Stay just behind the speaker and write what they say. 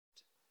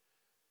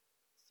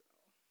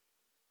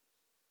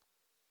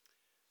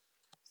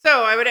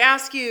So I would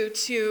ask you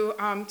to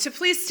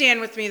please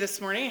stand with me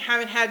this morning. I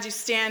haven't had you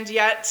stand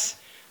yet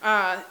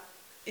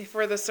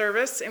for the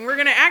service. And we're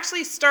going to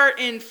actually start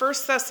in 1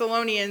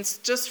 Thessalonians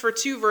just for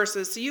 2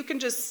 verses. So you can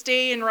just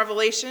stay in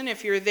Revelation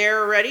if you're there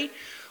already.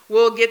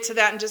 We'll get to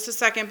that in just a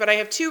second. But I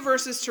have 2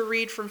 verses to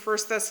read from 1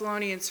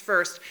 Thessalonians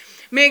first.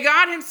 May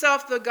God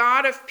himself, the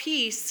God of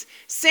peace,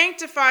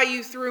 sanctify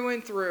you through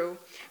and through.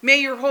 May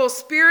your whole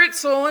spirit,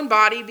 soul, and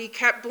body be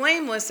kept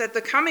blameless at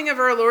the coming of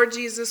our Lord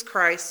Jesus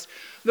Christ.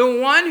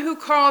 The one who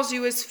calls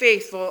you is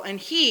faithful, and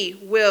he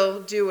will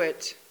do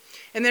it.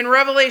 And then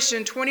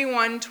Revelation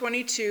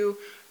 21:22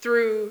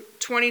 through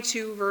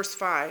 22, verse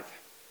 5.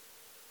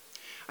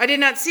 I did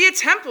not see a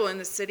temple in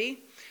the city,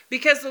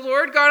 because the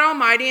Lord God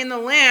Almighty and the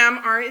Lamb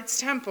are its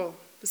temple.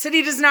 The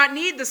city does not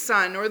need the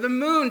sun or the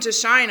moon to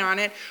shine on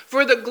it,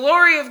 for the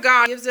glory of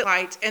God gives it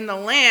light, and the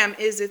Lamb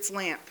is its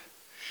lamp.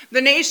 The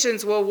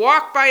nations will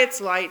walk by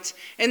its light,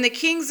 and the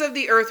kings of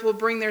the earth will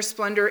bring their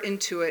splendor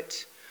into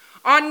it.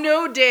 On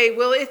no day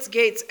will its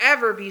gates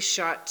ever be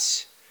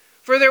shut,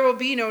 for there will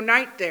be no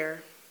night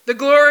there. The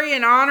glory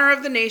and honor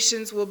of the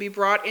nations will be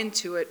brought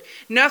into it.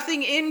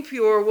 Nothing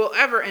impure will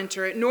ever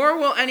enter it, nor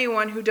will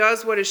anyone who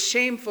does what is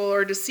shameful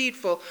or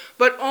deceitful,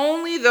 but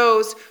only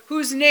those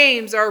whose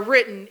names are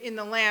written in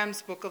the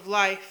Lamb's book of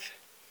life.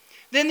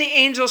 Then the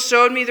angel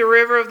showed me the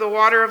river of the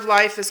water of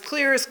life, as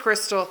clear as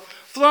crystal,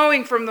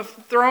 flowing from the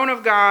throne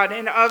of God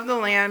and of the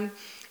Lamb,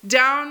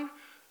 down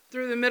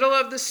through the middle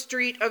of the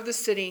street of the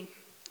city.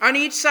 On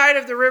each side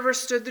of the river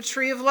stood the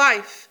tree of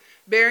life,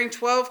 bearing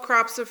 12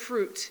 crops of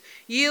fruit,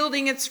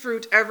 yielding its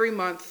fruit every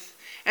month.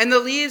 And the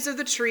leaves of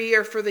the tree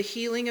are for the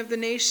healing of the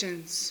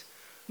nations.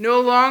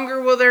 No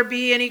longer will there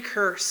be any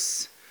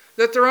curse.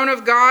 The throne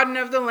of God and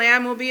of the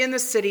Lamb will be in the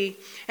city,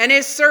 and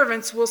his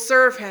servants will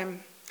serve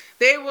him.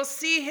 They will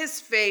see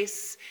his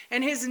face,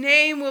 and his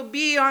name will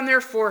be on their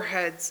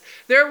foreheads.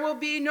 There will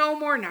be no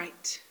more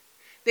night.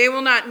 They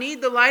will not need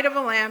the light of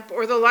a lamp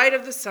or the light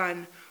of the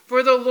sun,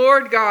 for the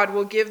Lord God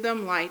will give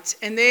them light,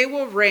 and they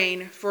will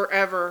reign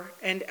forever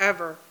and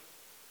ever.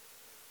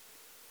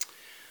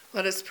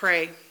 Let us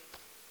pray.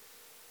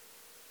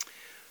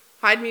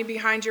 Hide me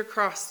behind your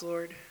cross,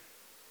 Lord.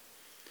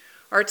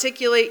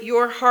 Articulate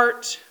your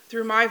heart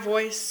through my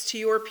voice to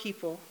your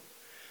people,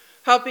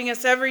 helping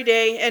us every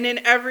day and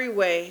in every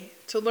way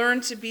to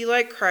learn to be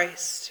like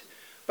Christ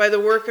by the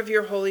work of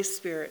your Holy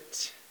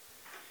Spirit.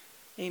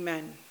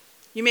 Amen.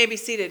 You may be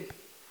seated.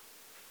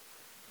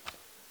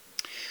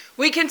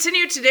 We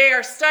continue today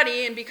our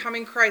study in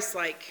becoming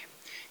Christ-like.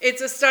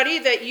 It's a study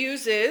that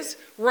uses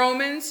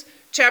Romans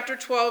chapter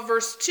 12,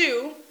 verse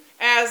 2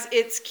 as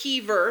its key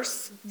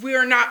verse. We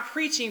are not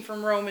preaching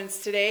from Romans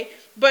today,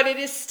 but it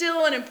is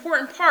still an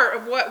important part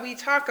of what we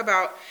talk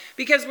about,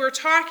 because we're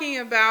talking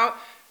about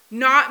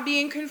not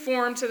being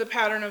conformed to the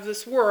pattern of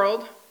this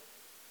world,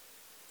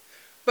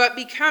 but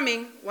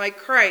becoming like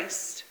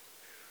Christ.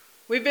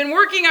 We've been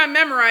working on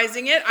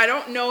memorizing it. I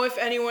don't know if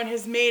anyone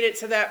has made it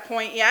to that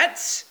point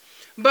yet.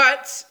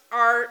 But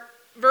our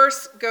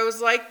verse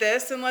goes like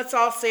this, and let's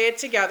all say it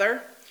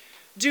together.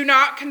 Do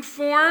not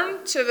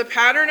conform to the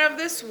pattern of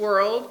this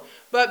world,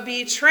 but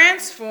be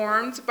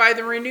transformed by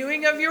the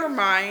renewing of your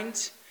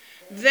mind.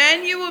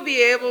 Then you will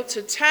be able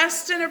to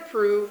test and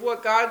approve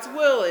what God's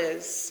will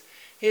is,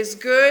 his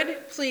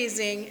good,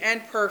 pleasing,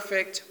 and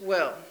perfect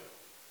will.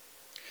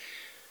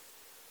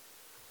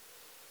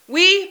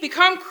 We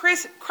become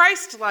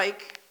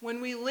Christ-like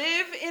when we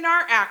live in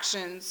our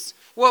actions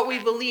what we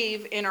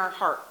believe in our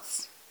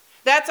hearts.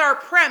 That's our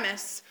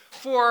premise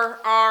for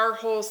our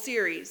whole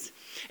series.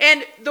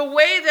 And the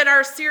way that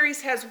our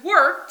series has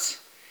worked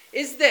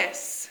is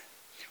this.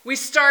 We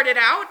started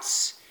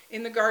out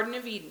in the Garden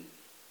of Eden.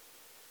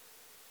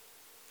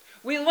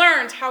 We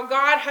learned how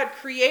God had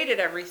created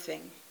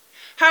everything,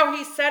 how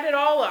he set it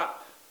all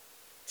up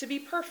to be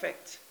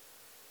perfect,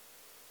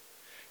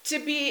 to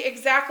be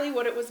exactly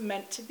what it was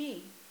meant to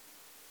be,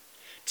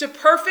 to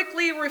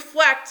perfectly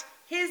reflect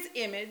his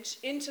image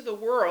into the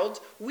world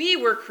we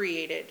were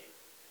created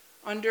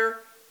under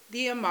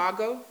the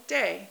Imago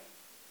Dei.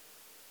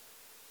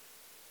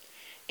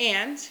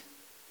 And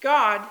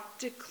God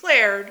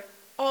declared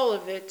all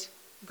of it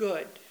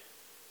good.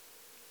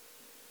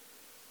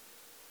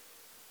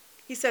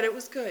 He said it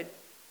was good.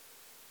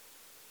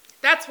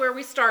 That's where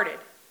we started.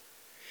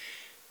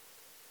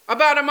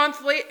 About a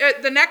month later,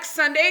 the next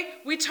Sunday,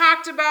 we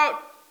talked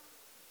about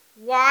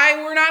why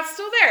we're not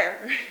still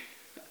there.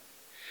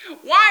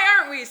 Why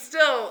aren't we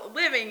still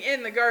living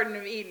in the Garden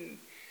of Eden?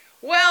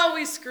 Well,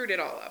 we screwed it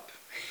all up.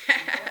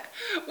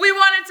 We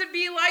wanted to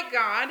be like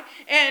God,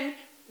 and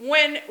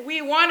when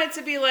we wanted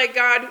to be like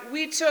God,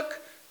 we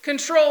took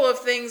control of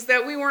things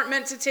that we weren't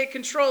meant to take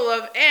control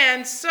of,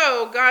 and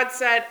so God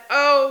said,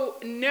 oh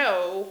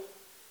no,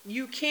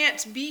 you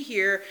can't be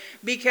here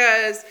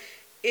because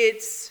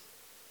it's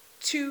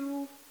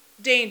too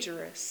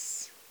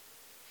dangerous.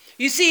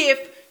 You see,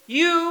 if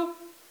you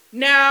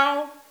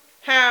now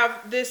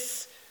have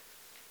this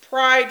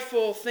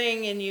prideful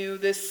thing in you,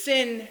 this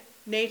sin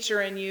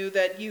nature in you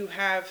that you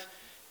have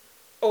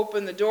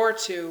opened the door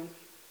to,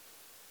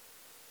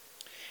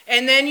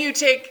 and then you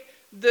take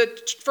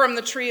from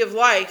the tree of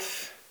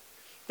life,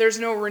 there's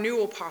no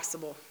renewal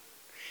possible.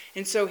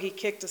 And so he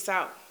kicked us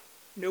out.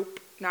 Nope,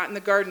 not in the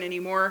garden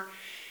anymore.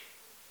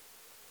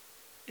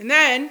 And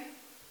then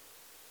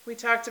we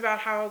talked about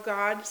how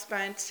God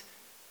spent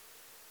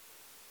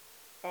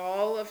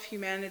all of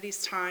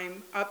humanity's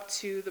time up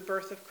to the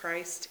birth of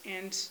Christ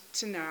and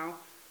to now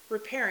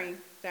repairing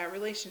that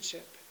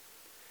relationship.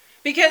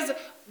 Because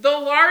the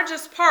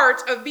largest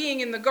part of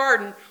being in the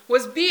garden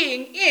was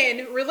being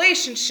in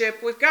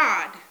relationship with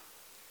God.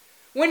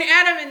 When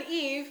Adam and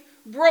Eve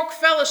broke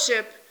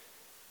fellowship,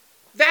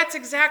 that's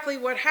exactly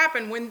what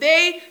happened. When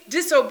they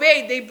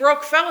disobeyed, they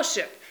broke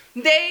fellowship.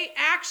 They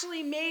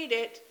actually made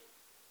it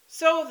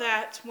so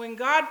that when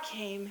God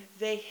came,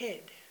 they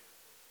hid.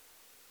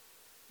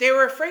 They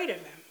were afraid of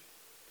him.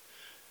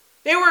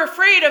 They were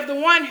afraid of the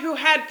one who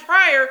had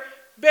prior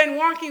been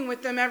walking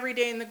with them every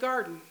day in the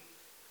garden.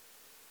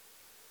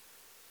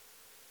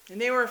 And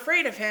they were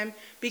afraid of him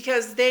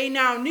because they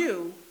now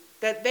knew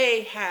that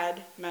they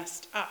had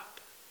messed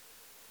up.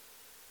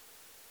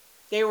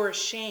 They were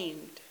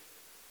ashamed.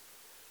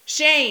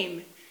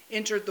 Shame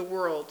entered the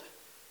world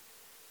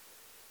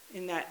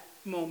in that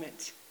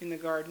moment in the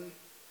garden.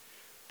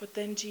 But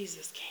then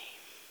Jesus came.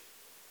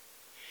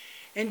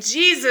 And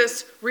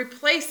Jesus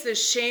replaces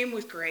shame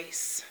with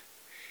grace.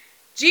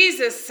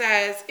 Jesus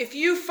says, if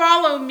you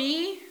follow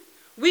me,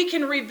 we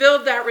can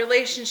rebuild that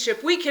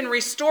relationship. We can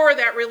restore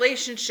that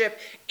relationship.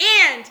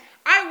 And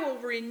I will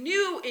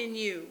renew in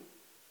you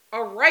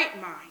a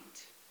right mind,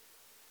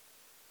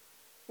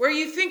 where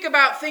you think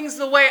about things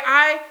the way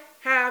I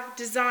have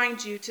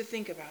designed you to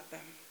think about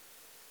them.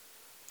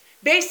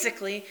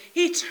 Basically,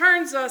 he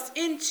turns us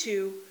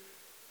into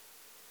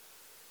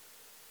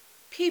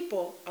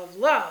people of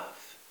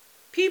love,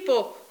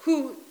 people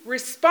who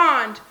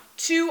respond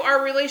to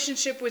our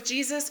relationship with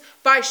Jesus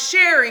by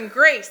sharing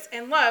grace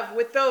and love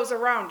with those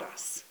around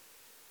us.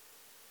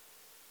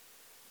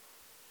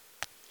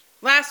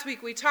 Last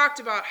week we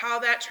talked about how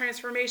that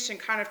transformation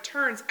kind of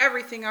turns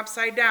everything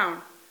upside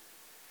down.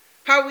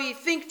 How we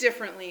think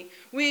differently.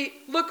 We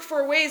look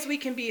for ways we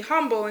can be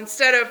humble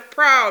instead of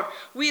proud.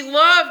 We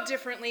love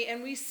differently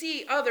and we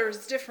see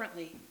others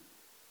differently.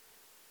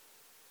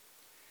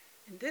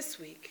 And this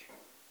week,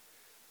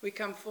 we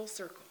come full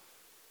circle.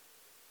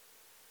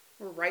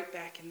 We're right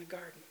back in the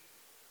garden.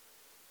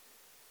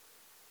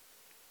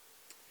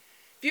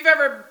 If you've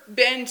ever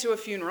been to a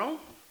funeral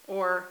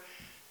or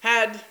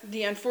had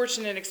the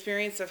unfortunate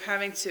experience of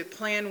having to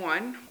plan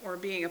one or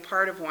being a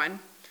part of one,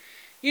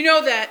 you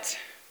know that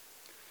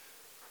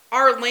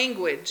our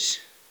language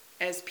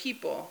as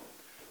people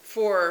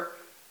for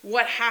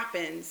what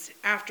happens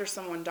after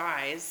someone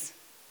dies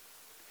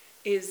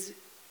is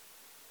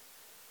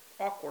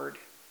awkward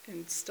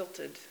and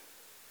stilted.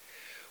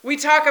 We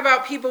talk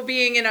about people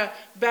being in a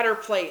better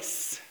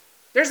place.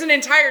 There's an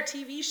entire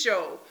TV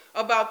show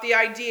about the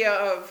idea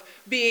of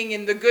being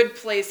in the good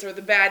place or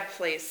the bad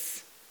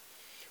place.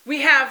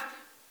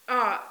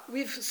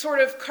 We've sort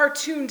of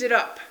cartooned it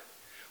up.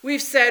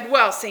 We've said,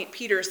 well, St.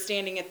 Peter's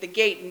standing at the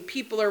gate and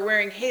people are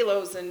wearing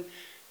halos and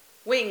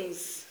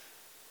wings.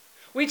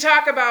 We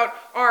talk about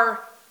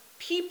our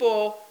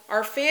people,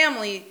 our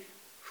family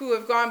who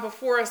have gone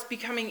before us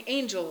becoming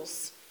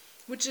angels,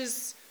 which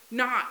is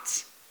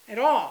not at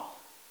all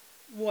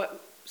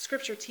what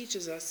Scripture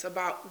teaches us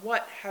about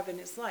what heaven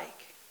is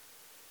like.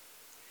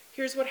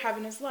 Here's what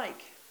heaven is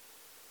like.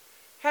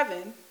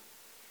 Heaven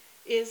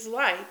is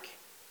like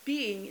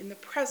being in the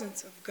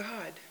presence of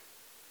God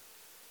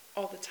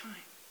all the time.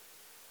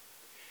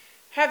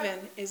 Heaven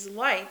is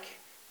like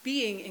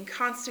being in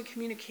constant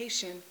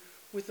communication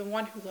with the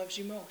one who loves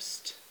you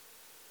most.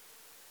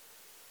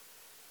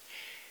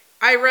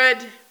 I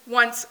read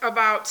once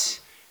about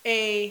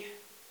a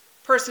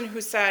person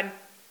who said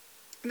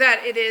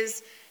that it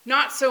is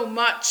not so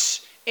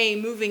much a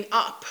moving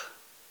up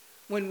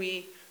when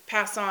we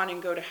pass on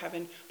and go to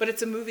heaven, but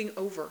it's a moving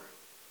over.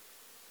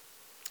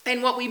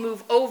 And what we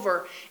move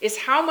over is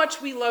how much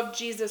we loved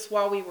Jesus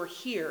while we were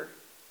here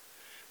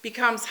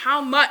becomes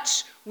how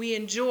much we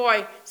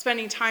enjoy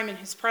spending time in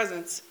his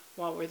presence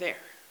while we're there.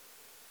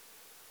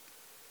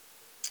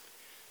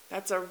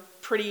 That's a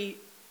pretty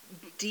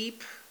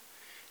deep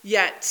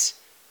yet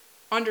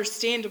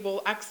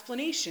understandable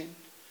explanation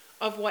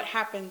of what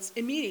happens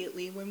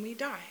immediately when we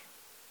die.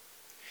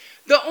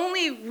 The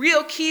only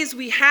real keys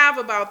we have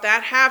about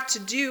that have to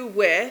do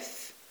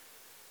with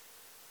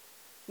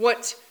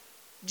what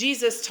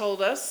Jesus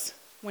told us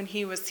when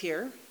he was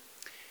here,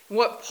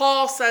 what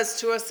Paul says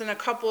to us in a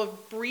couple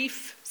of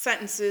brief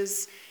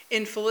sentences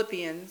in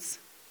Philippians.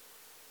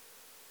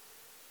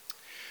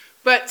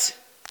 But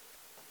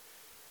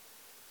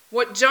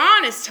what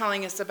John is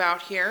telling us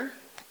about here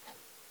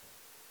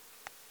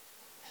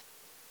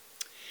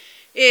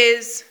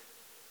is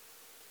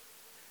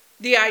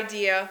the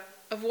idea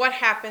of what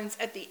happens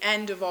at the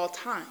end of all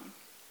time.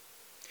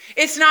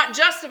 It's not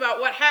just about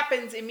what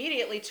happens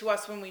immediately to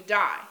us when we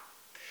die.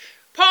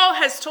 Paul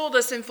has told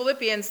us in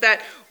Philippians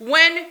that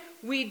when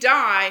we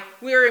die,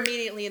 we are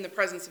immediately in the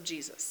presence of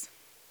Jesus.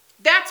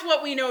 That's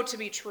what we know to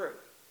be true.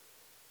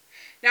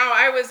 Now,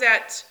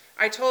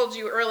 I told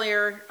you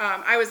earlier,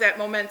 I was at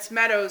Moments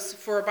Meadows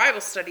for a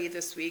Bible study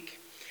this week.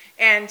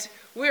 And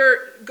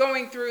we're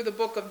going through the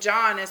book of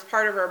John as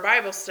part of our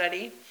Bible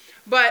study.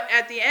 But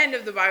at the end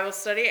of the Bible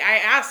study, I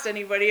asked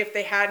anybody if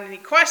they had any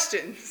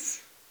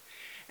questions.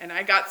 And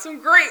I got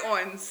some great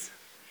ones.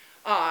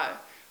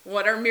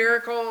 What are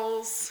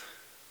miracles?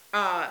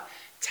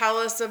 Tell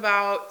us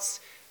about,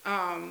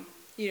 about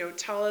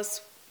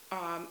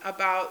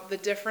the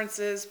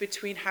differences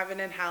between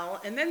heaven and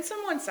hell. And then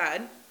someone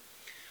said,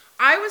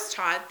 I was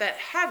taught that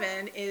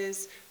heaven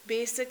is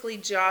basically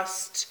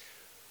just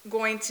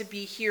going to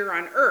be here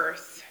on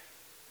earth,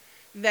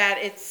 that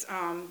it's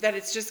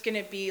just going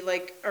to be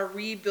like a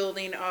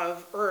rebuilding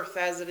of earth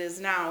as it is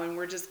now, and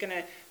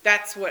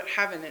that's what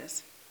heaven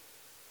is.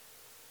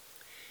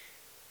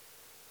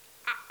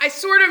 I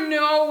sort of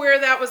know where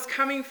that was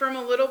coming from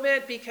a little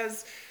bit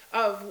because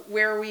of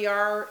where we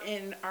are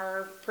in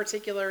our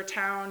particular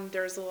town.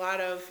 There's a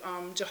lot of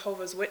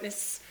Jehovah's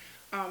Witness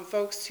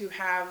folks who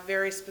have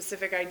very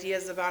specific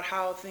ideas about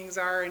how things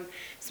are, and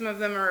some of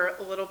them are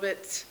a little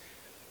bit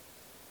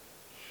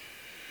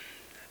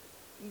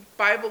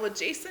Bible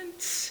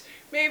adjacent,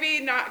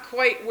 maybe not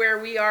quite where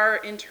we are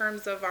in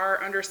terms of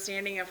our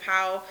understanding of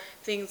how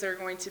things are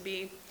going to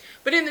be.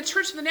 But in the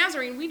Church of the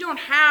Nazarene, we don't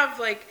have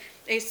like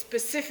a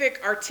specific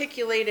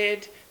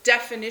articulated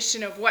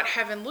definition of what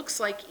heaven looks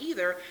like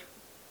either,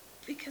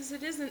 because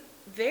it isn't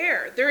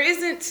there. There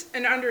isn't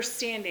an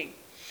understanding.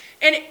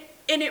 And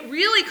it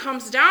really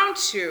comes down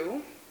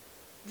to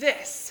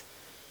this.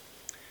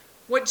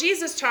 What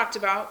Jesus talked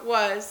about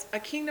was a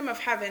kingdom of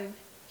heaven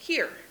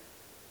here.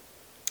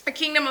 A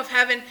kingdom of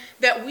heaven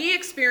that we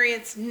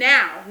experience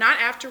now, not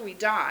after we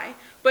die,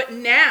 but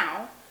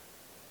now,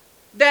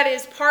 that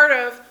is part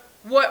of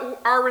what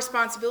our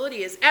responsibility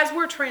is as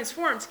we're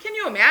transformed. Can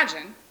you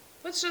imagine?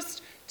 Let's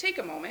just take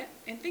a moment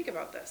and think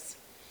about this.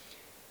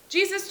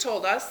 Jesus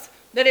told us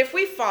that if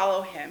we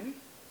follow him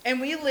and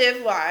we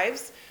live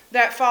lives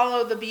that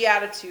follow the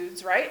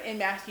Beatitudes, right? In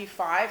Matthew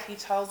 5, he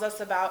tells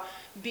us about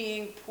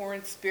being poor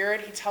in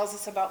spirit. He tells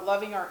us about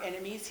loving our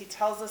enemies. He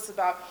tells us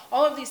about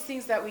all of these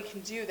things that we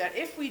can do, that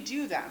if we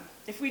do them,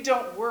 if we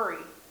don't worry,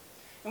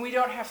 and we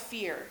don't have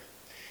fear,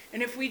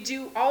 and if we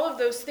do all of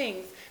those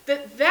things,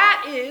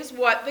 that is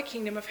what the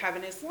kingdom of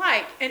heaven is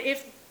like. And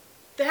if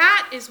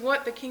that is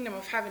what the kingdom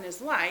of heaven is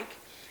like,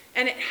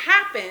 and it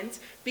happens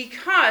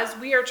because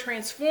we are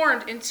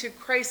transformed into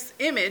Christ's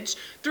image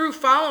through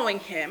following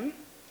him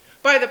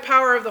by the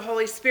power of the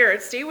Holy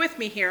Spirit, stay with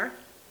me here,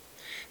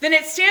 then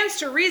it stands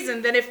to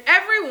reason that if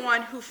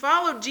everyone who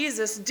followed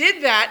Jesus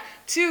did that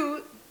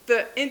to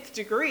the nth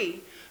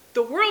degree,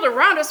 the world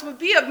around us would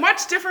be a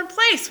much different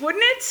place,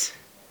 wouldn't it?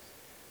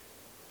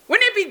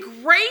 Wouldn't it be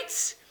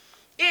great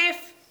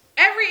if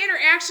every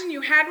interaction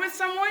you had with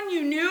someone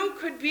you knew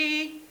could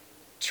be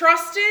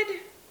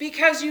trusted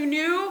because you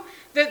knew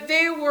that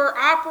they were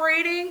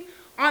operating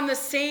on the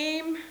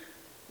same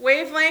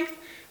wavelength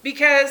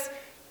because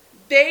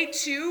they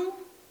too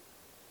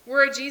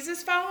were a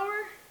Jesus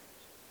follower?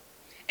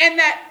 And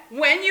that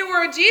when you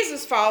were a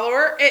Jesus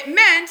follower, it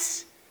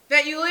meant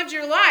that you lived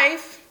your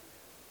life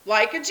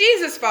like a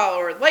Jesus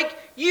follower. Like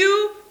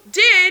you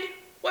did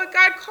what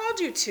God called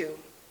you to.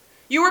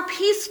 You were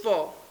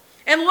peaceful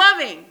and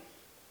loving.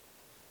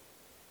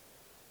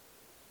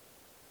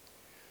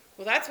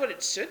 Well, that's what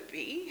it should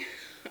be.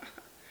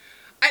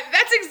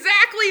 That's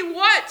exactly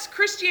what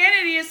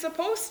Christianity is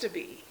supposed to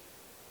be.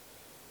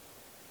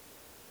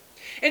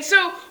 And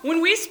so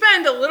when we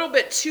spend a little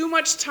bit too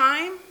much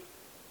time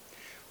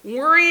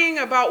worrying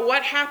about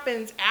what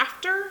happens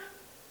after,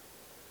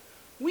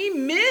 we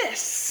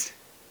miss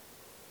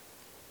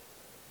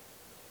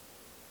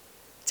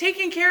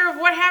taking care of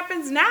what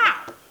happens now.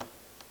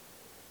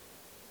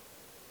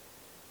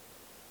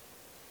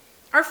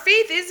 Our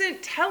faith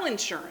isn't health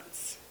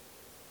insurance.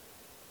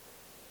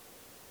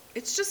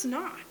 It's just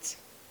not.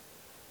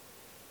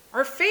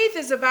 Our faith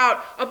is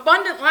about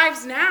abundant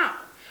lives now.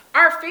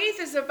 Our faith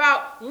is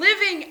about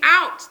living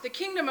out the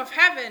kingdom of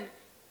heaven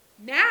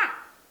now.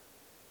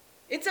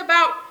 It's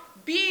about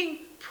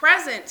being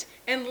present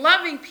and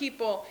loving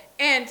people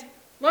and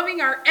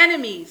loving our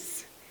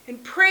enemies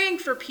and praying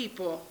for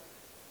people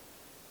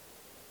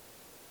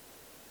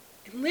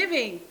and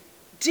living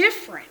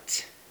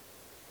different.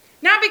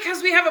 Not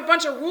because we have a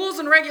bunch of rules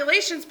and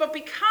regulations, but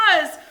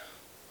because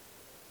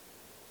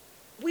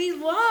we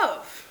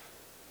love.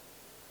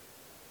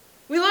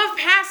 We love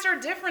past our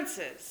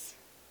differences.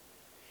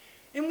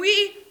 And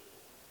we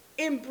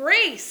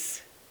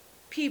embrace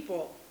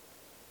people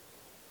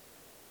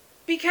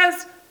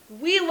because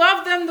we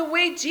love them the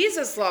way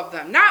Jesus loved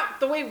them. Not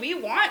the way we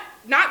want,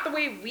 not the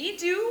way we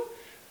do,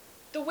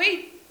 the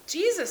way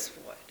Jesus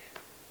would.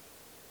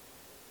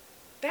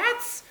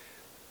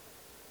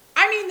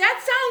 That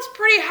sounds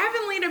pretty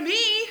heavenly to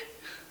me.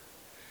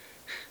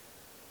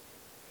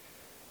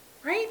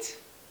 Right?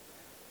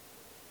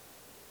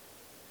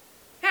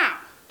 Now,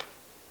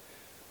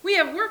 we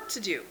have work to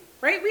do.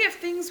 Right? We have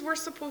things we're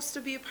supposed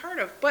to be a part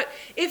of. But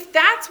if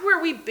that's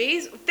where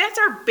that's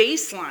our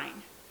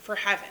baseline for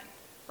heaven,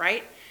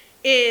 right?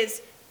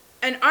 Is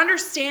an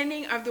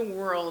understanding of the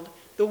world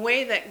the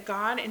way that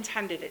God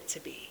intended it to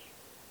be,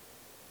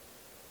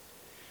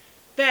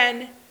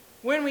 then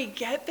when we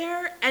get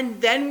there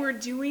and then we're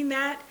doing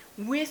that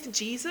with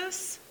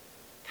Jesus,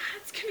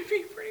 that's going to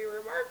be pretty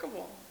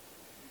remarkable.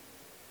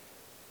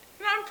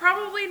 And I'm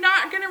probably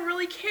not going to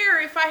really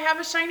care if I have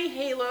a shiny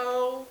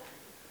halo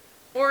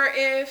or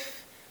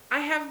if I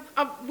have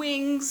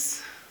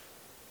wings.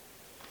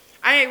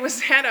 I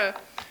was at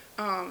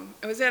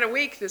a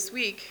wake this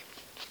week,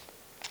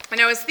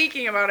 and I was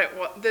thinking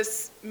about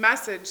this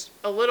message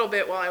a little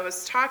bit while I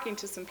was talking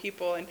to some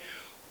people, and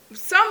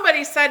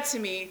somebody said to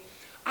me,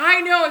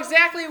 I know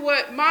exactly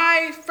what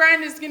my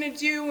friend is going to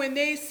do when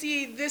they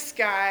see this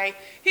guy.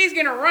 He's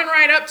going to run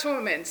right up to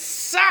him and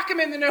sock him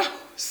in the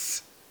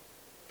nose.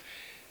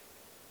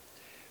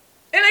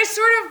 And I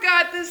sort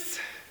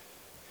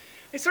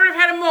of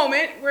had a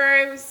moment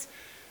where I was,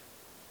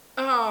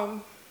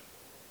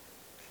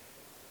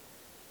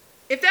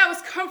 if that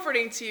was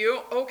comforting to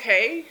you,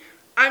 okay,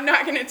 I'm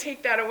not going to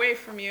take that away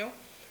from you.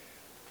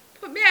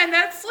 But man,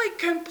 that's like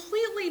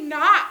completely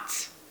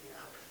not.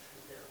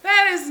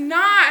 That is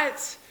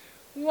not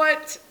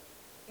what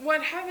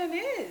heaven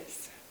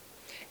is.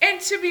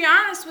 And to be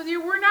honest with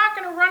you, we're not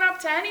going to run up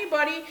to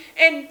anybody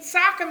and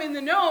sock them in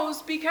the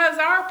nose, because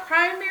our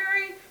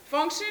primary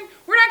function,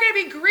 we're not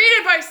going to be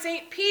greeted by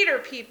St. Peter,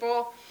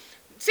 people.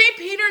 St.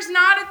 Peter's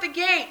not at the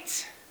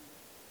gate.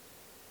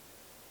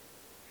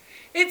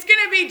 It's going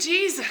to be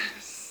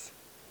Jesus.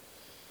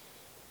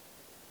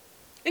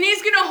 And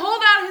he's going to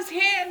hold out his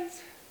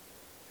hands,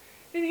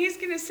 and he's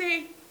going to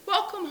say,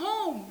 welcome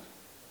home.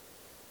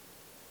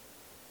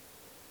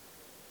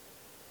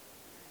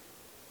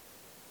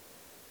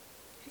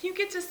 You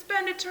get to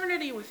spend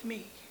eternity with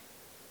me.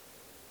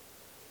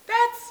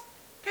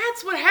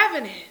 That's what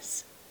heaven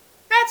is.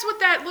 That's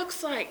what that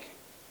looks like.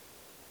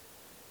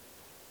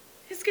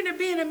 It's going to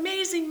be an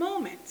amazing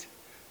moment.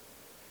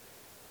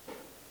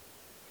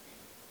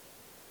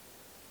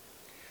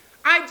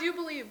 I do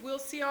believe we'll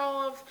see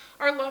all of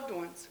our loved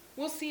ones.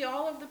 We'll see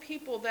all of the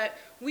people that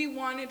we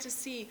wanted to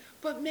see.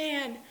 But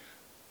man,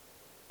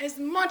 as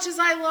much as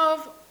I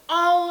love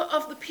all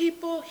of the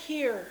people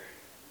here,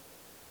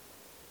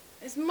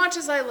 as much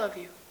as I love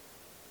you,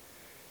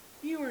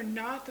 you are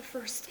not the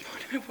first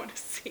one I want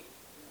to see.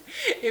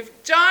 If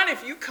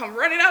you come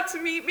running out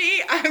to meet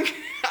me,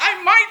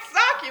 I might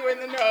sock you in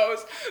the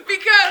nose,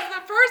 because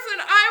the person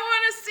I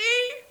want to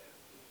see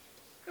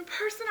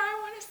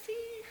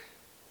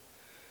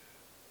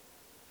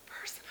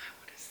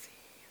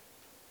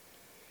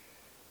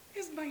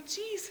is my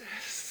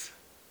Jesus.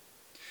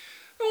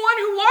 The one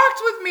who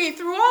walked with me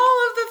through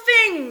all of the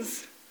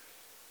things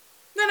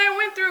that I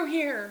went through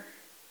here.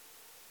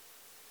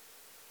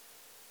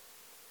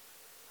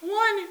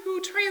 One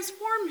who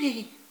transformed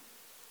me,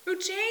 who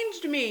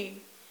changed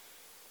me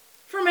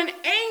from an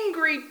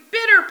angry,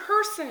 bitter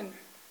person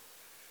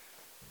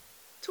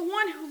to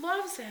one who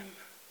loves him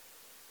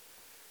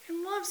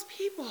and loves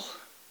people.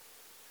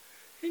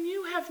 And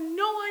you have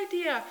no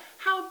idea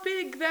how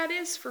big that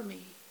is for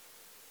me.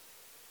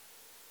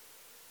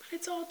 But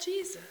it's all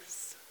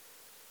Jesus.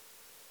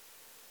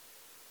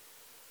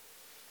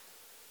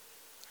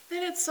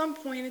 Then at some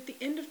point at the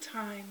end of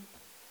time,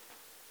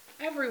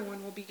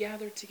 everyone will be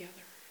gathered together.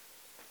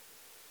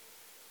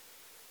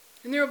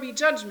 And there will be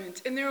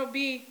judgment, and there will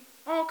be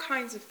all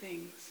kinds of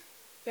things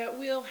that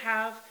we'll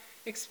have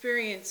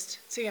experienced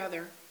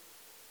together.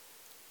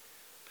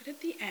 But at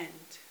the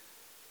end,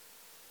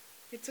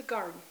 it's a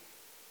garden.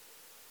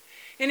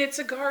 And it's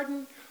a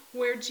garden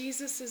where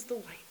Jesus is the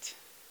light,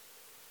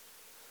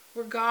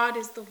 where God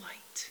is the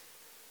light,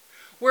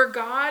 where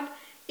God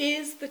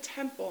is the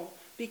temple,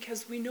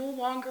 because we no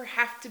longer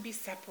have to be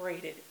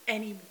separated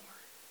anymore.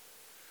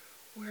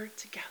 We're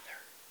together.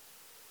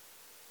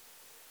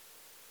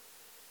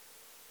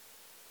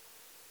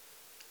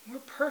 We're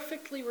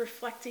perfectly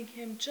reflecting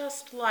him,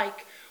 just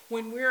like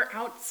when we're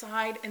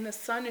outside and the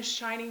sun is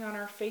shining on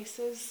our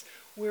faces,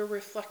 we're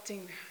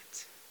reflecting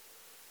that.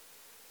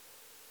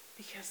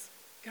 Because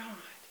God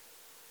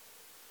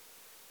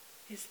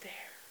is there.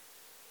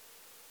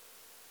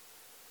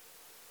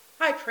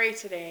 I pray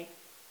today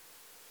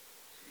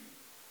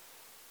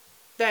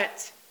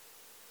that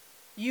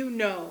you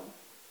know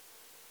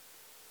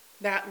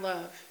that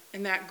love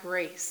and that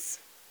grace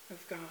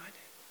of God,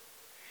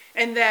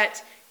 and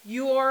that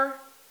your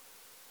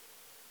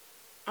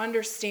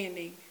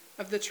understanding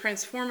of the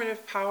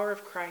transformative power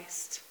of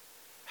Christ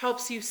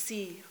helps you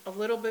see a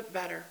little bit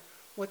better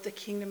what the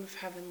kingdom of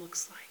heaven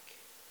looks like.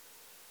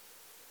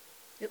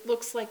 It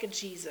looks like a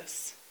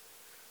Jesus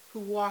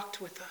who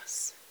walked with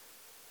us,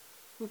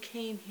 who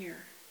came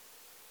here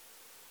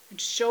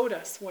and showed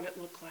us what it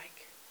looked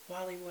like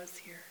while he was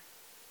here.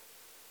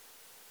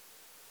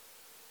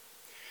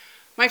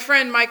 My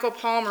friend Michael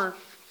Palmer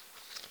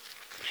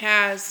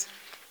has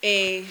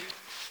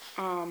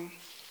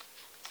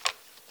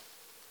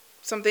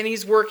something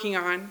he's working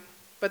on,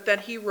 but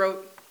that he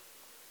wrote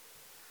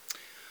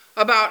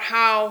about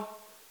how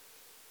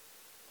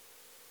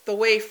the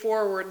way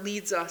forward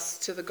leads us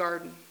to the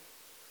garden.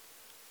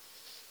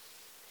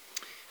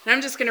 And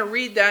I'm just going to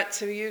read that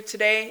to you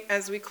today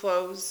as we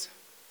close.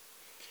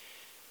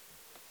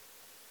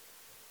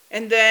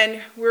 And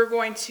then we're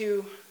going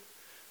to,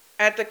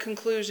 at the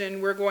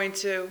conclusion, we're going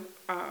to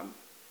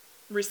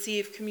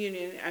receive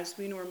communion as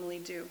we normally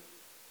do.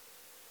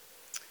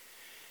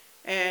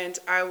 And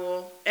I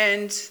will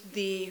end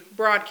the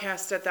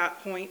broadcast at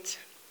that point.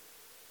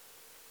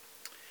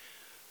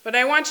 But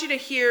I want you to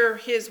hear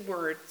his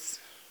words,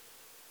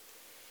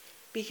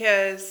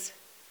 because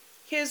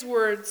his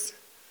words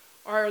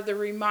are the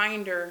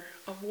reminder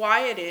of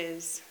why it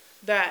is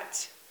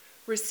that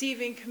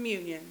receiving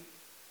communion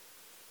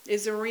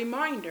is a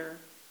reminder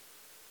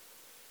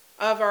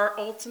of our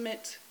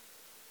ultimate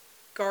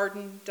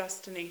garden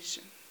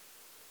destination.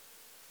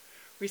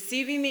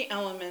 Receiving the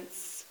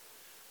elements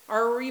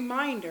are a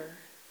reminder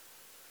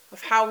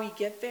of how we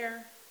get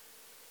there,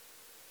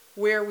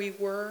 where we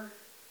were,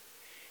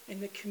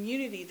 and the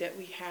community that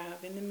we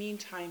have in the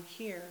meantime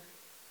here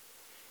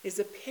is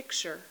a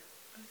picture,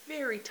 a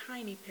very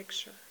tiny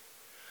picture,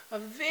 a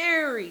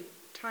very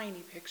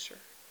tiny picture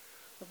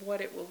of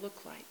what it will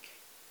look like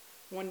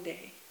one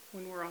day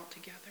when we're all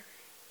together.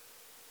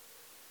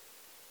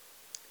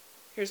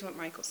 Here's what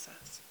Michael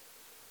says.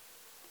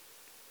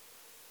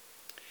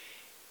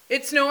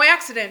 It's no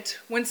accident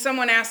when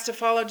someone asked to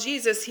follow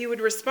Jesus, he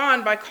would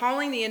respond by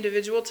calling the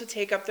individual to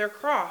take up their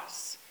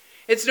cross.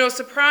 It's no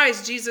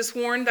surprise Jesus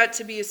warned that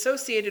to be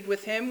associated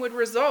with him would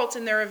result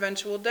in their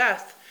eventual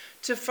death.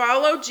 To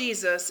follow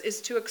Jesus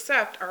is to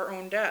accept our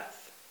own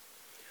death.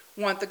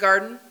 Want the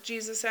garden?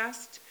 Jesus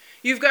asked.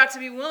 You've got to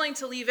be willing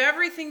to leave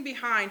everything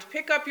behind,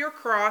 pick up your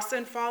cross,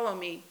 and follow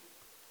me.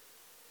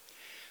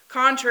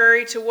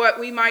 Contrary to what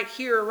we might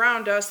hear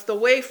around us, the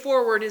way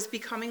forward is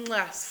becoming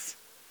less.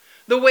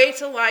 The way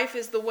to life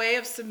is the way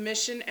of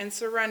submission and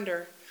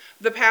surrender.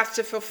 The path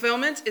to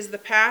fulfillment is the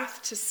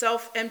path to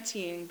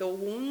self-emptying. The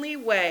only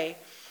way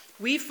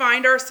we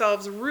find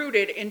ourselves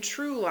rooted in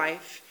true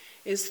life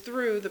is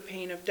through the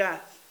pain of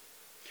death.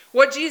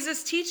 What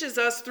Jesus teaches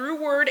us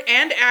through word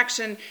and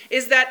action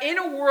is that in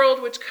a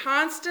world which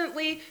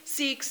constantly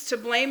seeks to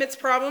blame its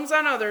problems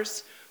on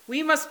others,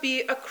 we must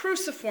be a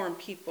cruciform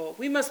people.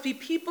 We must be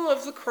people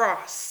of the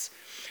cross.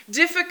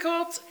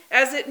 Difficult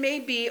as it may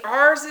be,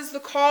 ours is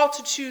the call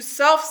to choose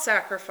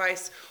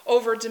self-sacrifice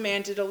over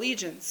demanded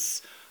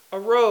allegiance, a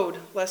road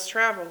less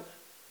traveled.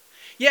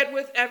 Yet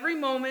with every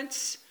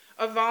moment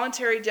of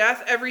voluntary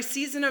death, every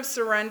season of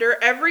surrender,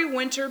 every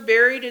winter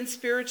buried in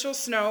spiritual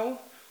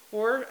snow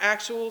or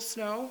actual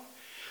snow,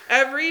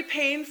 every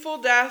painful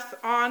death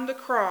on the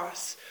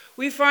cross,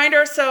 we find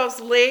ourselves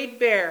laid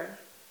bare,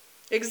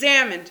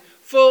 examined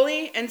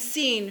fully, and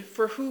seen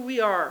for who we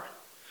are.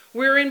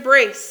 We're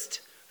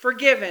embraced,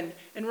 forgiven,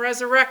 and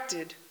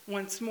resurrected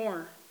once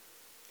more.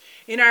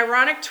 In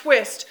ironic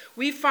twist,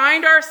 we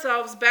find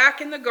ourselves back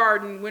in the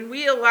garden when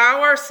we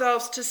allow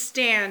ourselves to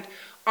stand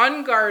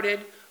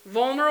unguarded,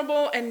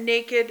 vulnerable, and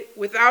naked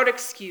without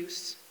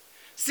excuse.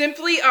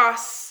 Simply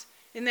us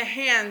in the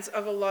hands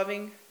of a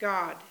loving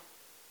God.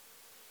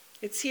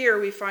 It's here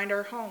we find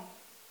our home.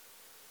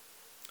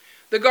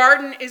 The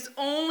garden is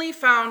only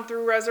found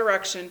through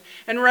resurrection,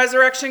 and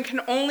resurrection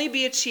can only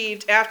be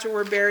achieved after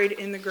we're buried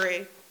in the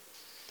grave.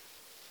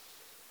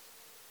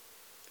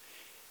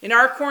 In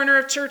our corner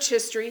of church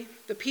history,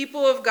 the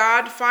people of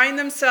God find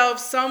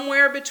themselves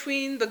somewhere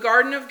between the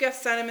Garden of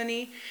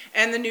Gethsemane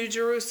and the New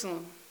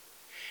Jerusalem.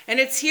 And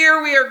it's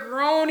here we are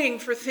groaning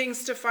for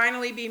things to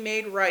finally be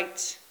made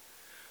right.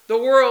 The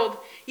world,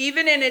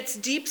 even in its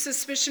deep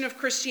suspicion of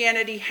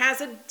Christianity,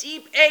 has a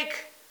deep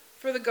ache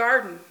for the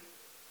garden.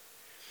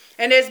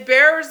 And as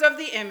bearers of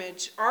the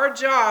image, our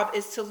job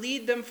is to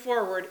lead them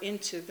forward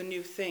into the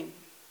new thing.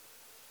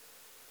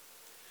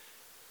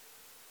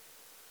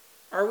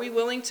 Are we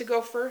willing to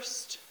go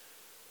first?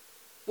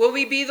 Will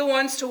we be the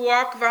ones to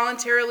walk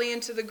voluntarily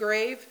into the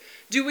grave?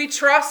 Do we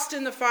trust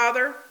in the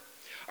Father?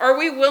 Are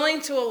we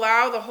willing to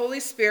allow the Holy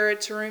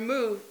Spirit to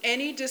remove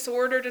any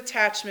disordered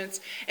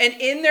attachments and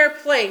in their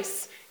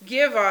place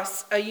give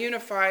us a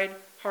unified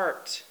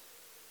heart?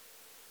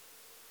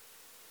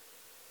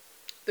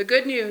 The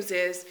good news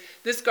is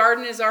this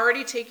garden is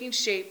already taking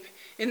shape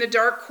in the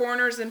dark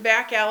corners and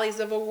back alleys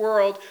of a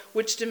world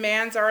which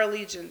demands our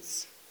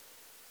allegiance.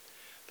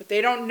 But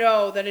they don't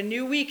know that a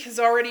new week has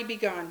already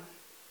begun,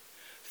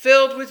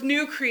 filled with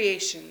new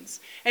creations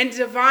and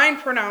divine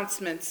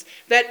pronouncements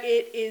that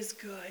it is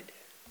good.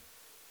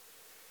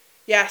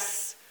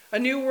 Yes, a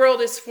new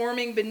world is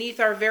forming beneath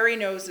our very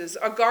noses,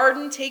 a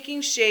garden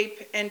taking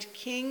shape and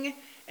king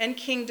and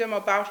kingdom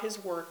about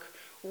his work,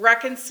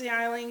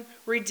 reconciling,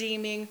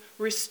 redeeming,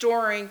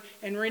 restoring,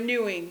 and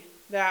renewing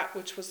that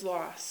which was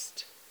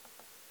lost.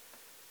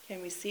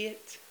 Can we see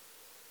it?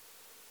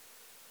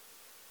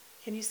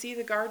 Can you see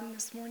the garden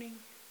this morning?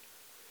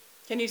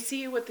 Can you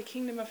see what the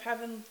kingdom of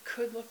heaven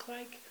could look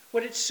like?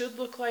 What it should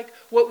look like?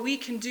 What we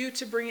can do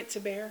to bring it to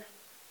bear?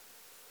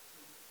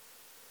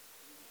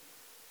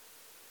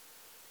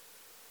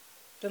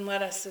 Then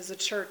let us as a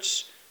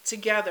church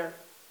together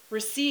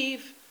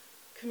receive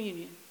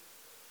communion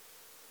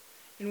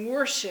and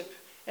worship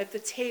at the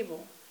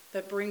table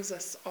that brings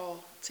us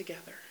all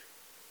together.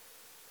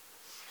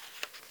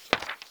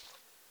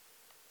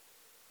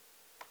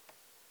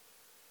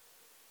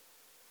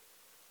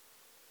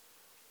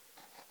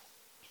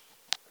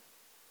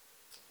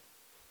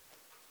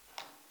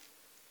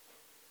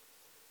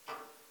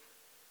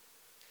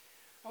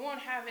 I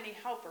won't have any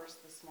helpers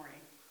this morning.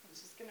 I'm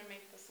just going to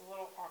make this a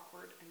little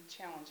awkward and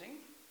challenging.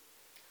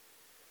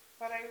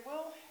 But I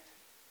will.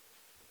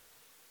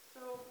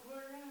 So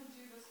we're going to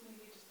do this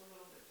maybe just a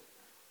little bit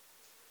different.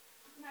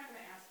 I'm not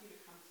going to ask you to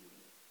come to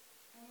me.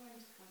 I'm going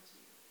to come to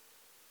you.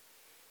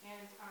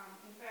 And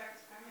in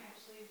fact, I'm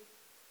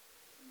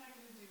not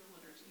going to do a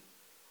liturgy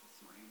this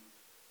morning.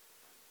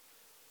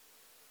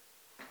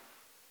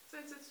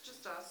 Since it's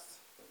just us.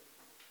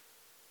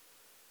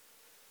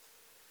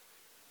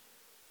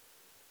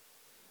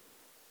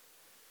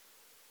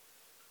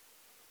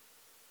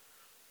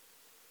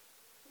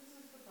 This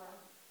is the bread.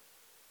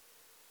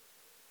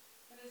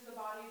 That is the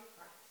body of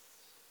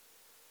Christ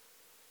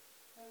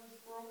that was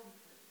broken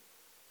for you.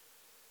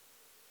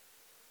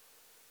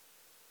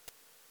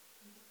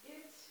 And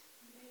it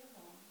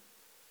alone,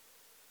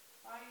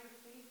 by your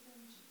faith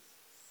in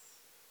Jesus,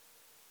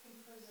 can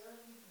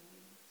preserve you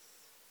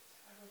blameless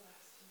to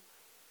everlasting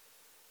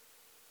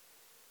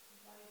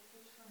life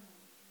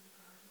eternally in the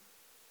garden.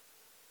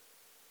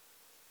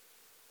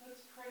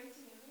 Let's pray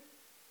together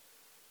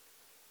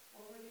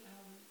over the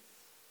elements.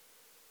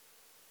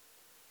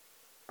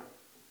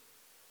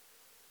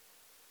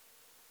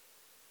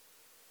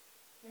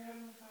 Dear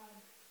Heavenly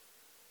Father,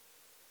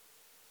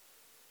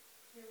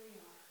 here we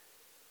are.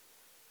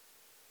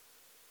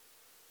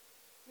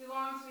 We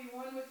long to be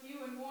one with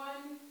you and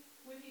one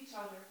with each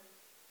other.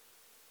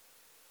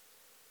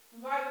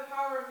 And by the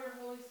power of your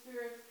Holy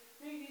Spirit,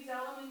 make these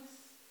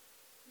elements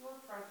your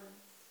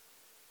presence.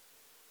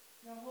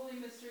 No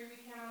holy mystery we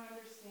cannot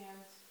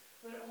understand,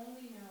 but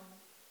only know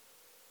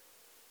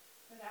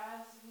that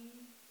as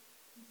we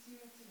consume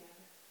it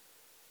together,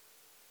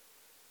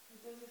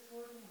 it does its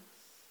work in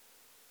us.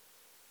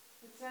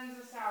 It sends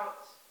us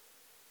out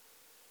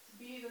to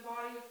be the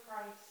body of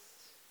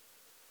Christ,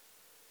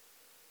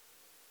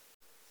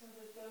 so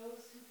that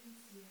those who can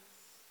see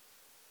us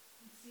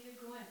can see a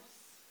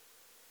glimpse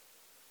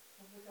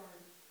of the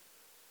garden.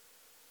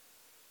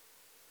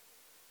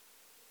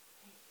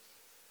 Thank you,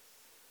 Jesus.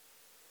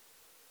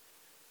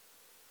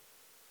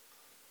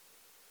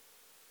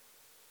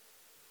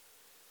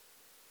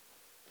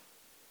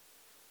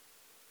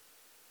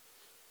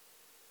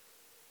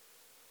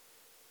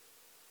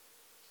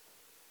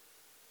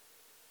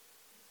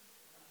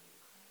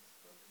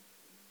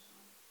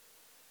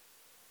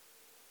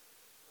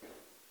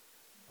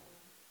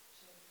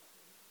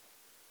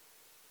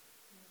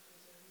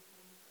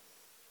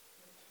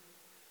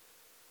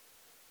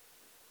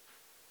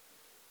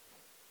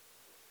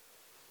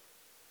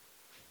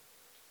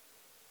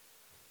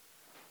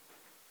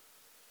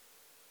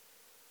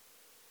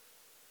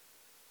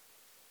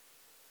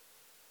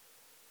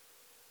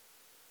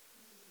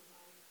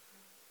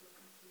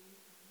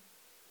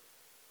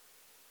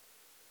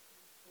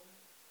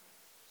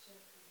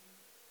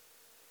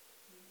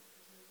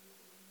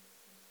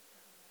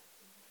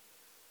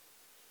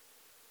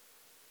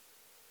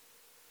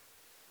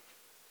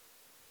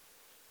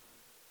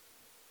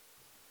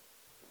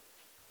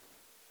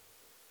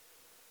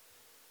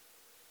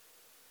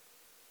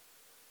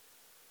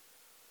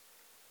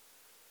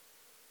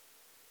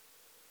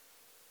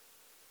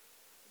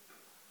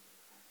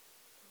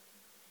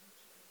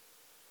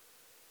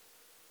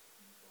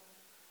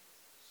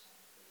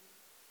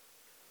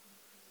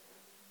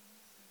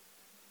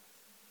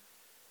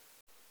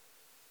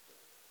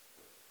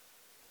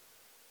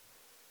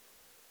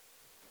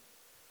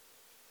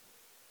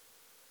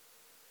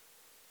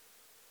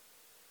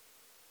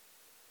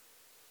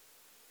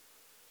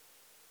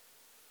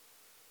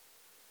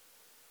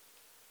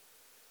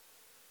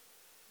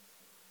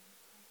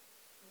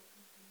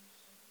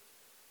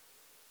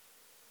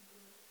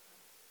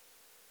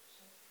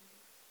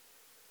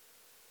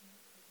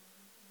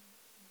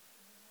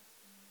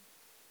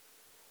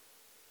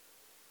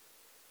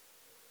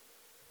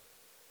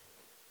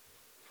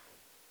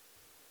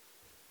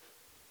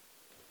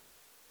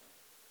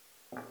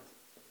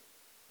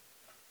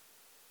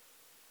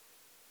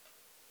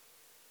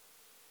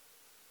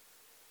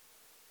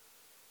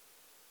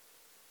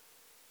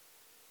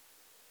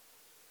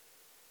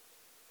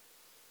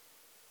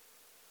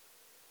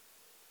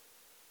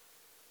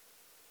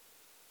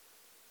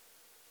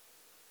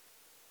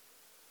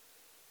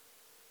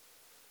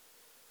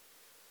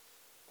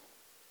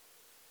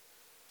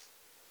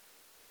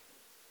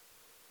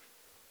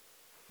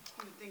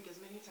 I would think as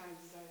many times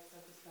as I've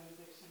said this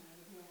benediction, I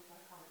would know it by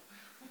heart.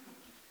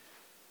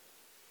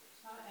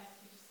 I'll ask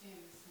you to stand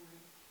this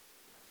morning.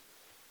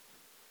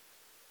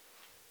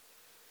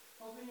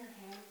 Open your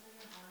hands and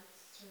your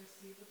hearts to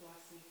receive the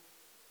blessing.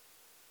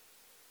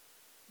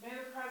 May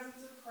the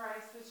presence of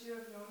Christ that you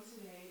have known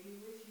today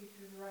be with you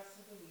through the rest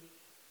of the week.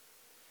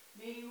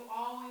 May you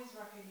always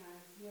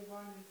recognize the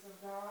abundance of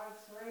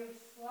God's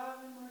grace, love,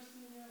 and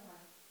mercy in your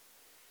life,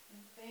 and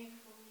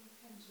thankfully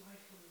and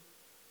joyfully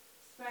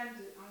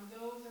spend it on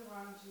those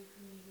around you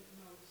who need it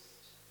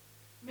most.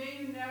 May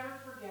you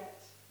never forget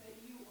that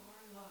you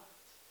are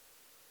loved.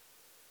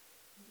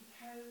 And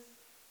because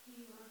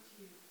he loved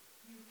you,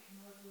 you can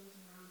love those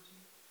around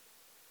you.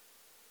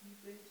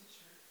 You've been to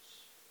church.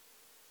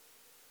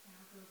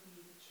 Now go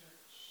be the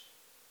church.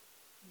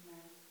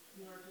 Amen.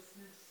 You are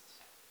dismissed.